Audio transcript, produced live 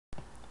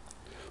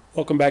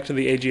Welcome back to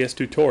the AGS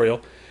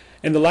tutorial.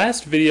 In the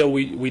last video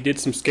we did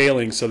some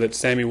scaling so that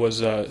Sammy was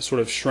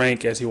sort of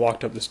shrank as he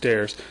walked up the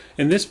stairs.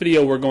 In this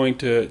video we're going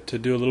to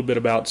do a little bit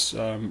about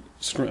room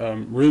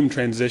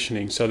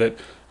transitioning so that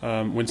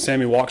when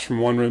Sammy walks from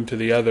one room to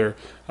the other,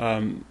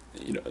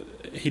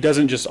 he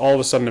doesn't just all of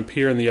a sudden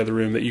appear in the other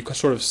room, that you can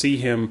sort of see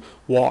him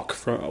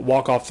walk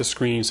off the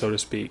screen, so to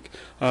speak.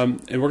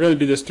 And we're going to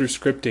do this through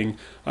scripting.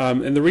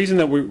 And the reason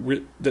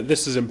that that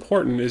this is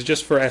important is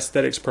just for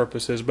aesthetics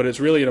purposes, but it's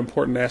really an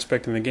important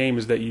aspect in the game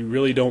is that you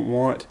really don't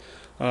want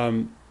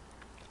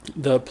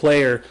the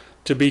player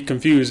to be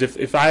confused.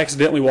 If I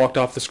accidentally walked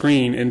off the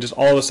screen and just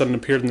all of a sudden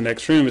appeared in the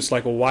next room, it's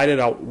like, well, why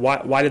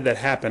did that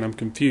happen? I'm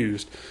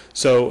confused.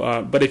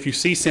 So, but if you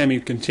see Sammy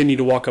continue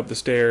to walk up the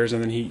stairs,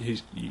 and then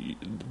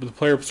the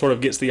player sort of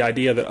gets the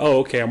idea that, oh,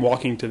 okay, I'm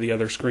walking to the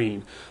other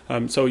screen.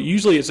 So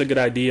usually it's a good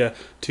idea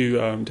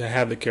to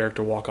have the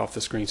character walk off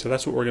the screen. So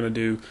that's what we're going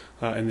to do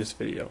in this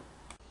video.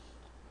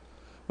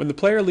 When the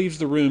player leaves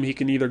the room, he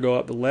can either go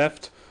up the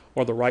left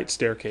or the right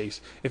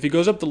staircase. If he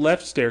goes up the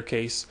left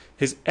staircase,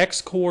 his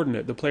x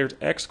coordinate, the player's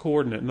x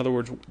coordinate, in other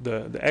words,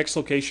 the x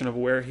location of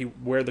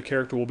where the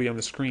character will be on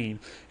the screen.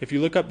 If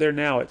you look up there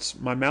now,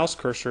 my mouse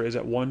cursor is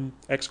at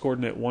x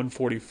coordinate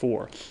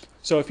 144.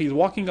 So if he's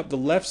walking up the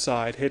left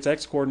side, his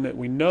x coordinate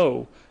we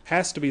know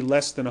has to be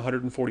less than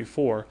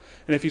 144.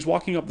 And if he's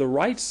walking up the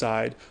right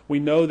side, we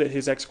know that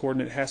his x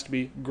coordinate has to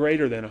be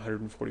greater than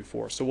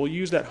 144. So we'll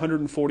use that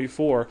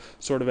 144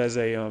 sort of as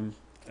a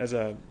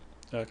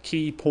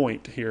key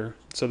point here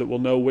so that we'll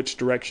know which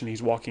direction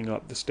he's walking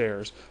up the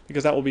stairs,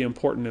 because that will be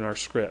important in our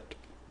script.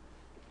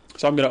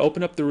 So I'm going to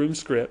open up the room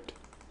script,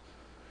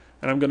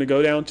 and I'm going to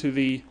go down to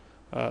the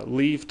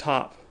leave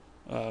top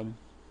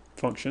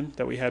function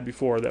that we had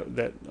before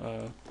that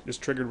is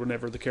triggered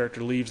whenever the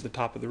character leaves the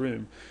top of the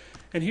room.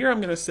 And here I'm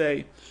going to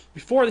say,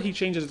 before he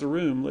changes the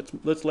room,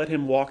 let's let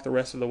him walk the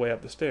rest of the way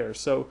up the stairs.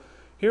 So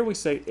here we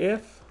say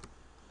if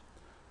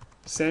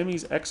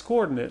Sammy's x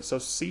coordinate, so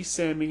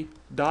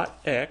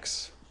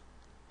csammy.x,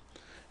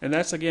 and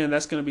that's going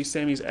to be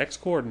Sammy's x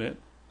coordinate.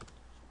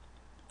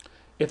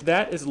 If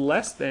that is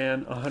less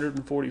than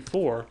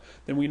 144,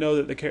 then we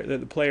know that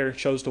the player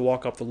chose to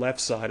walk up the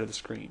left side of the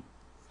screen.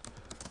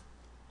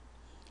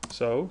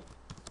 So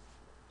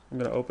I'm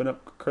going to open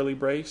up curly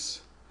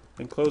brace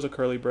and close a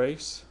curly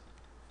brace.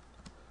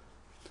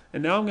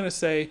 And now I'm going to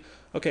say,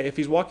 okay, if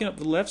he's walking up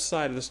the left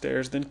side of the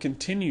stairs, then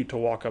continue to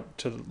walk up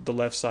to the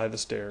left side of the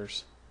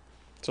stairs.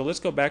 So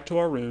let's go back to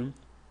our room.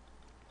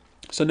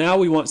 So now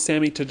we want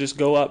Sammy to just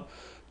go up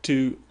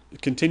to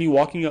continue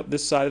walking up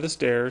this side of the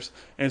stairs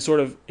and sort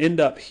of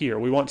end up here.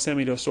 We want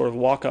Sammy to sort of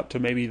walk up to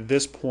maybe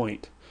this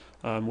point,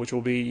 which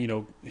will be,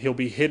 he'll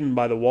be hidden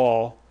by the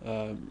wall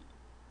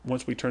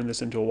once we turn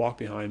this into a walk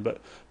behind. But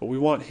we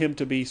want him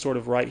to be sort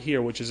of right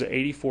here, which is at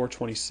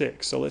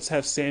 8426. So let's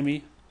have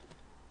Sammy.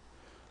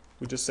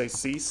 We just say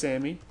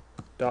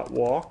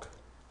csammy.walk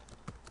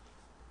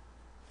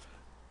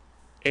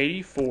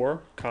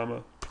 84,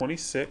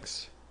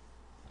 26.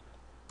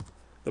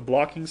 The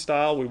blocking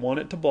style, we want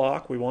it to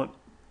block. We want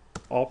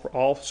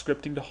all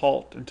scripting to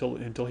halt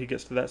until he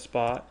gets to that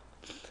spot,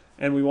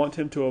 and we want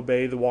him to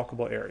obey the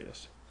walkable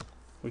areas.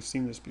 We've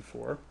seen this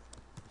before.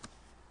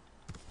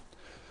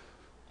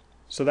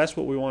 So that's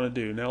what we want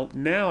to do.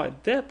 Now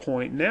at that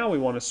point, now we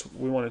want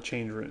to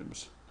change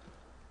rooms.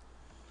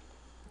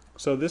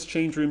 So this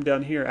change room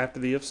down here after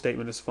the if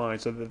statement is fine.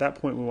 So at that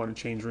point we want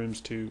to change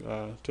rooms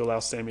to allow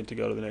Sammy to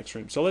go to the next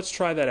room. So let's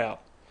try that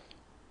out.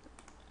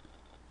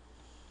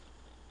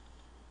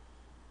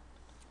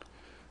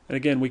 And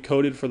again, we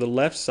coded for the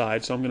left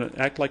side, so I'm going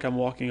to act like I'm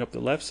walking up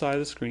the left side of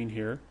the screen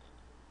here.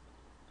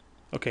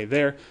 Okay,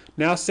 there.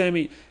 Now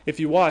Sammy, if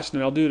you watched,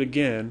 and I'll do it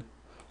again,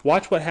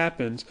 watch what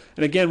happens.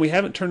 And again, we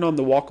haven't turned on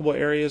the walkable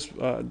areas,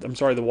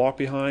 the walk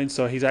behind,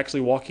 so he's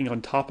actually walking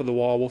on top of the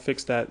wall. We'll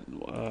fix that,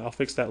 I'll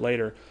fix that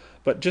later.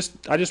 But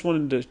I just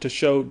wanted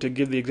to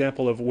give the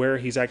example of where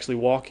he's actually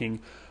walking.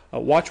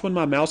 Watch when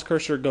my mouse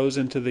cursor goes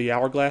into the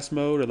hourglass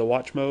mode or the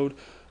watch mode.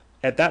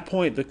 At that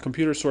point, the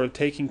computer's sort of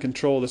taking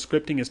control, the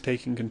scripting is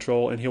taking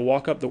control, and he'll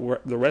walk up the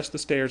rest of the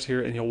stairs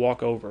here, and he'll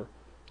walk over.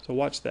 So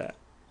watch that.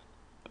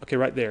 Okay,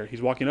 right there.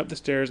 He's walking up the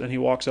stairs, and he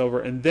walks over,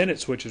 and then it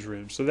switches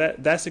rooms. So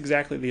that's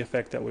exactly the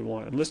effect that we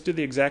want. And let's do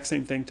the exact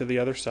same thing to the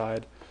other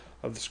side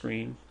of the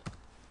screen.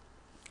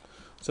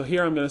 So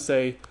here I'm going to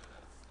say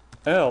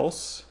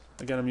else,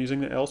 again I'm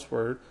using the else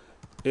word,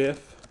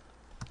 if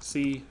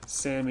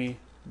csammy.x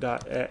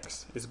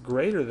is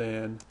greater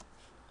than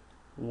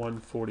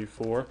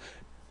 144,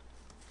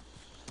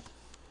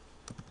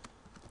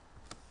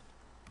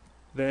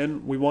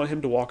 then we want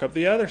him to walk up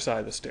the other side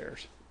of the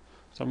stairs.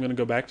 So I'm going to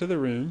go back to the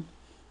room.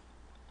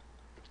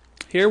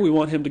 Here we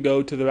want him to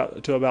go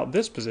to about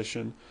this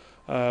position,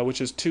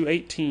 which is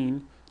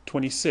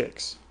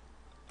 218.26.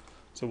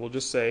 So we'll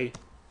just say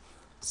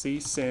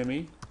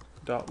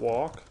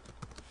csammy.walk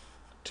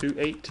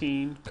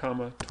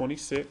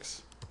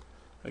 218.26.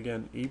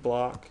 Again, E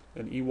block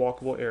and E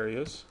walkable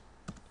areas,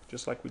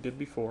 just like we did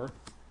before.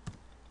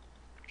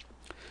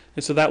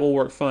 And so that will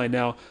work fine.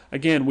 Now,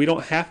 again, we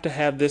don't have to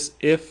have this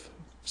if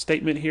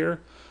statement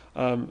here.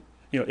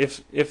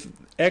 If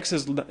x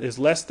is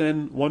less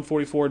than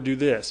 144, do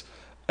this.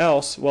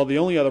 Else, well, the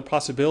only other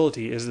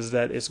possibility is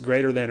that it's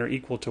greater than or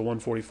equal to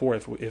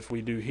 144 if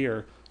we do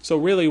here. So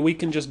really, we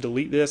can just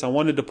delete this. I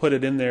wanted to put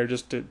it in there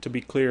just to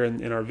be clear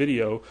in our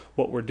video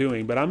what we're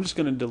doing, but I'm just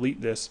going to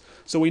delete this.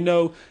 So we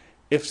know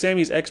if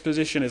Sammy's x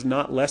position is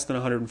not less than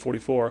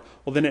 144,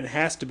 well, then it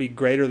has to be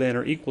greater than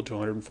or equal to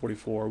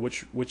 144,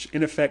 which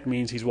in effect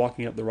means he's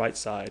walking up the right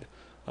side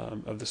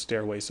of the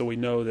stairway. So we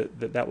know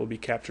that will be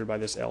captured by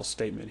this else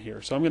statement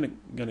here. So I'm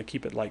going to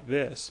keep it like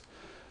this.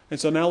 And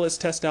so now let's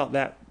test out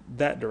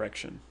that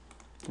direction.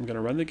 I'm going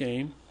to run the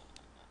game,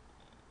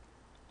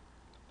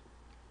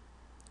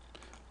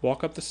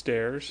 walk up the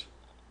stairs,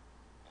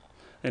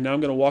 and now I'm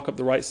going to walk up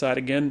the right side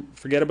again.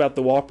 Forget about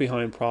the walk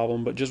behind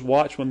problem, but just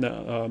watch when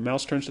the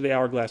mouse turns to the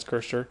hourglass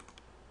cursor.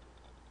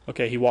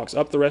 Okay, he walks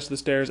up the rest of the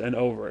stairs and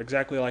over,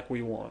 exactly like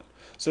we want.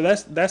 So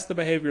that's the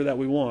behavior that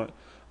we want.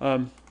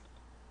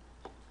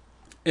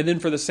 And then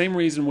for the same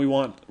reason, we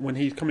want, when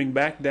he's coming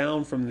back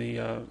down from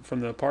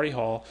the party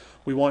hall,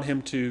 we want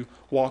him to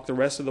walk the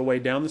rest of the way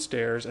down the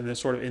stairs and then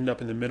sort of end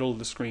up in the middle of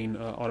the screen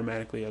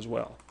automatically as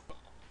well.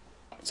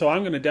 So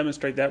I'm going to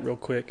demonstrate that real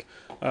quick,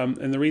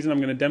 and the reason I'm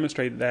going to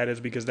demonstrate that is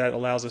because that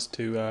allows us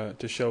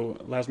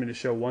allows me to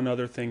show one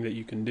other thing that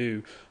you can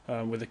do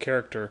with a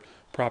character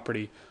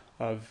property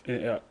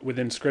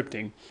within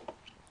scripting.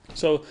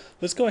 So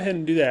let's go ahead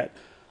and do that.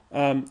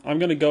 I'm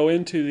going to go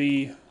into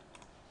the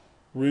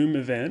room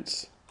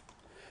events.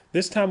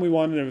 This time we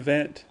want an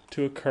event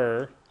to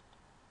occur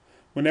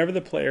whenever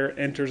the player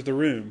enters the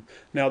room.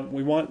 Now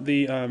we want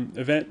the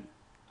event,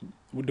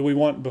 do we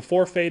want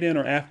before fade in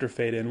or after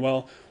fade in?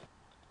 Well,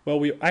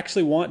 we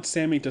actually want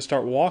Sammy to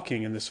start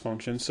walking in this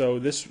function, so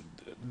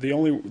the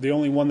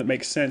only one that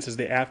makes sense is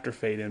the after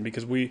fade in,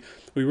 because we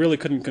really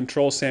couldn't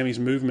control Sammy's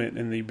movement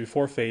in the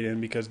before fade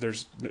in because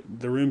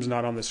the room's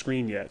not on the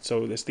screen yet.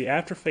 So it's the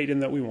after fade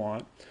in that we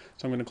want.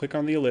 So I'm going to click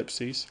on the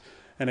ellipses,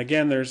 and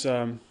again there's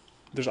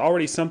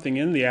already something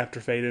in the after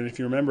fade in. If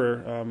you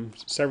remember,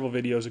 several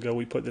videos ago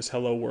we put this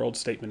hello world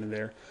statement in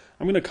there.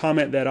 I'm going to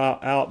comment that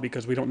out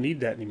because we don't need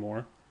that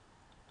anymore.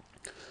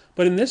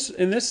 But in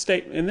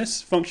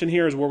this function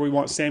here is where we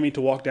want Sammy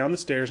to walk down the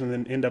stairs and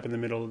then end up in the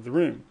middle of the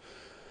room.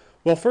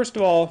 Well, first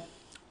of all,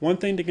 one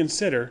thing to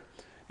consider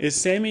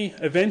is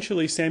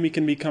eventually Sammy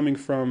can be coming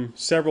from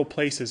several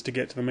places to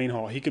get to the main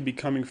hall. He could be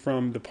coming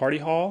from the party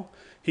hall,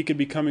 he could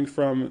be coming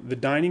from the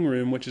dining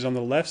room, which is on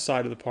the left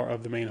side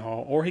of the main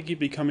hall, or he could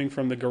be coming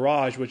from the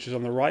garage, which is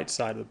on the right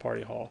side of the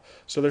party hall.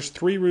 So there's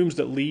 3 rooms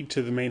that lead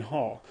to the main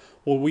hall.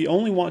 Well, we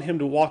only want him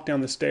to walk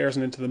down the stairs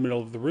and into the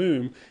middle of the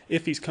room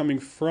if he's coming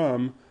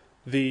from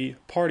the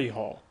party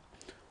hall.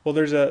 Well,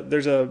 there's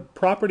a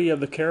property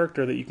of the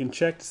character that you can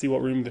check to see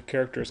what room the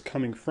character is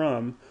coming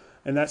from,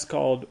 and that's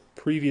called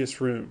previous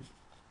room.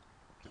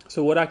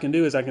 So what I can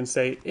do is I can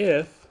say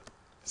if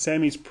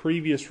Sammy's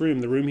previous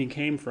room, the room he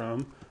came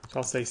from, so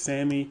I'll say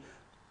Sammy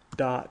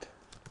dot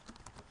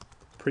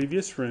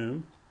previous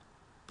room,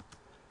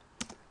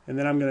 and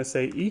then I'm going to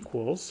say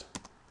equals,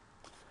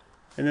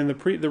 and then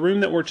the room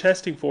that we're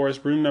testing for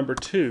is room number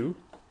 2,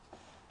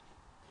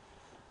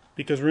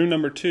 because room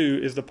number 2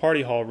 is the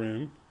party hall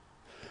room.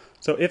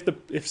 So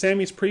if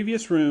Sammy's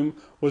previous room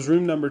was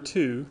room number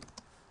 2,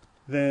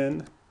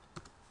 then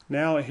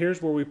now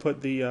here's where we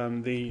put the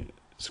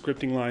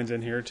scripting lines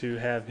in here to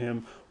have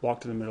him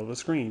walk to the middle of the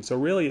screen. So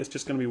really it's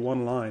just going to be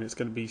one line. It's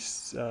going to be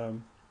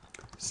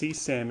see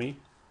Sammy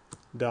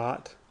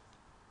dot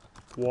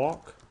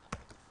walk,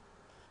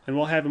 and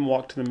we'll have him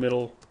walk to the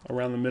middle,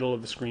 around the middle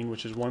of the screen,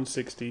 which is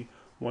 160,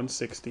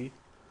 160,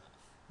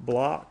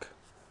 block,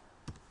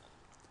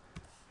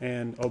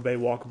 and obey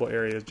walkable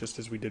areas just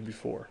as we did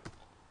before.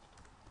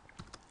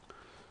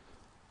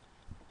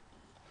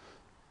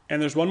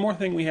 And there's one more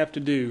thing we have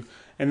to do,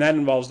 and that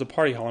involves the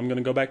party hall. I'm going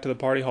to go back to the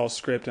party hall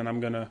script, and I'm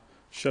going to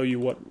show you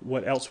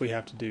what else we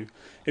have to do.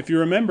 If you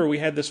remember, we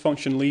had this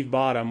function leave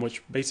bottom,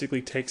 which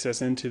basically takes us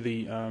into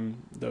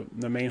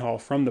the main hall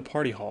from the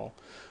party hall.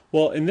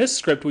 Well, in this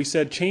script, we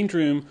said change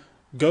room,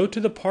 go to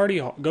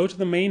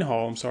the main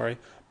hall. I'm sorry,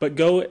 but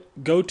go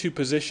to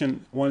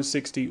position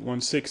 160,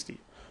 160.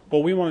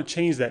 Well, we want to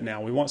change that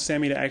now. We want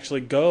Sammy to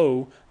actually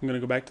go. I'm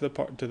going to go back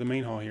to the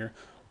main hall here.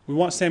 We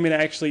want Sammy to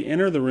actually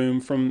enter the room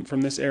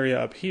from this area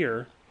up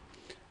here,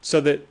 so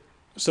that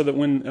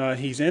when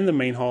he's in the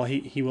main hall,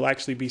 he will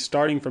actually be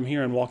starting from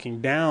here and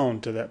walking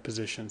down to that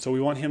position. So we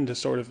want him to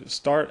sort of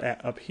start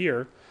up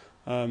here.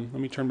 Let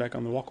me turn back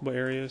on the walkable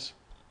areas,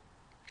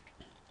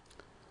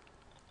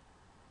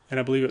 and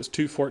I believe it was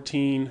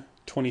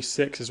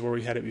 214.26 is where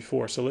we had it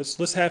before. So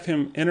let's have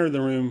him enter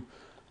the room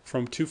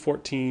from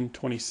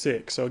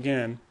 214.26. So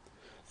again,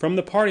 from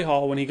the party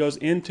hall, when he goes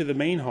into the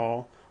main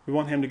hall, we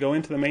want him to go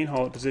into the main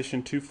hall at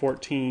position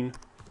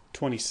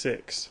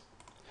 214.26.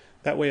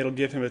 That way it'll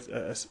give him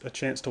a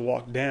chance to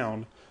walk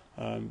down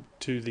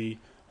to the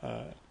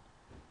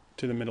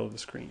middle of the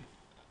screen.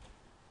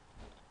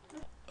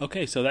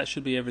 Okay, so that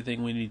should be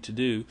everything we need to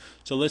do.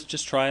 So let's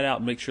just try it out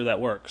and make sure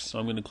that works. So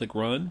I'm going to click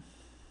Run.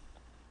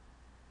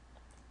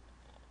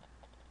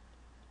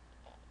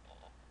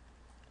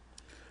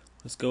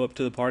 Let's go up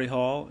to the party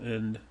hall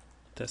and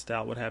test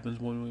out what happens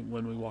when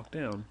we walk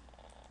down.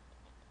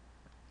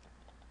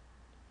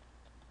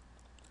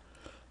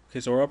 Okay,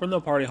 so we're up in the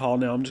party hall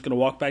now. I'm just going to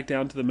walk back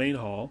down to the main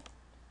hall.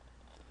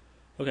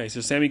 Okay,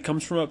 so Sammy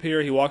comes from up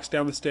here, he walks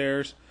down the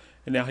stairs,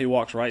 and now he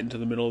walks right into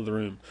the middle of the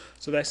room.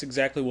 So that's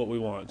exactly what we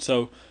want.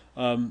 So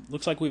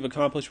looks like we've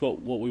accomplished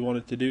what we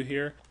wanted to do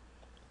here,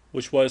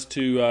 which was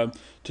to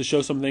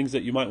show some things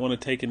that you might want to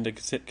take into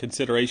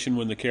consideration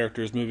when the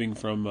character is moving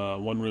from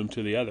one room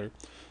to the other.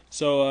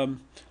 So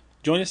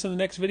join us in the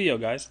next video,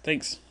 guys.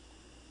 Thanks.